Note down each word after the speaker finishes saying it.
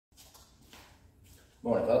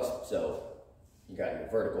Morning, folks. So you got your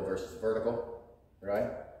vertical versus vertical, right?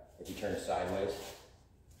 If you turn it sideways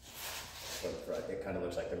from the front, it kind of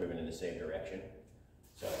looks like they're moving in the same direction.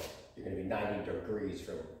 So you're going to be 90 degrees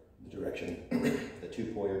from the direction the two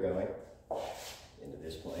poi are going into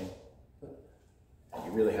this plane. And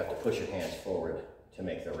you really have to push your hands forward to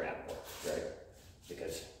make the wrap work, right?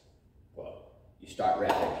 Because, well, you start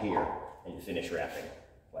wrapping here and you finish wrapping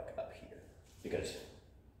like up here. Because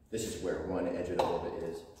this is where one edge of the orbit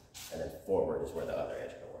is, and then forward is where the other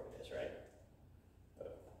edge of the orbit is, right?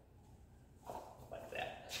 Like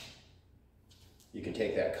that. You can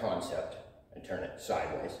take that concept and turn it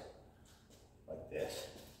sideways, like this.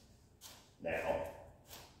 Now,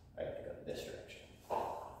 I have to go this direction.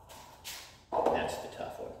 That's the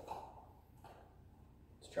tough one.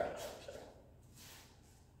 Let's try it, sorry.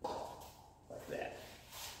 Like that.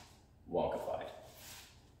 Wonkified.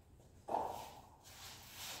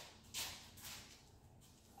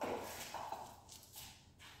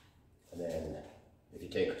 And then if you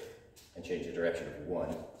take and change the direction of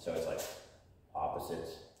one, so it's like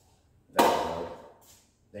opposites, vector mode,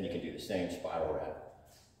 then you can do the same spiral wrap,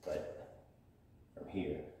 but from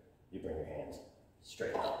here, you bring your hands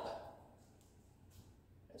straight up.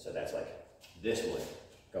 And so that's like this one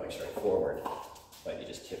going straight forward, but you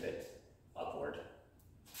just tip it upward.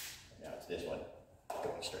 And now it's this one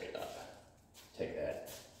going straight up. Take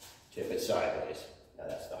that, tip it sideways. Now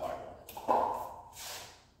that's the hard one.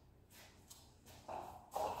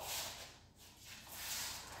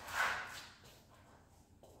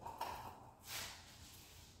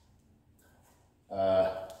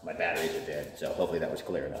 My batteries are dead, so hopefully that was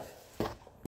clear enough.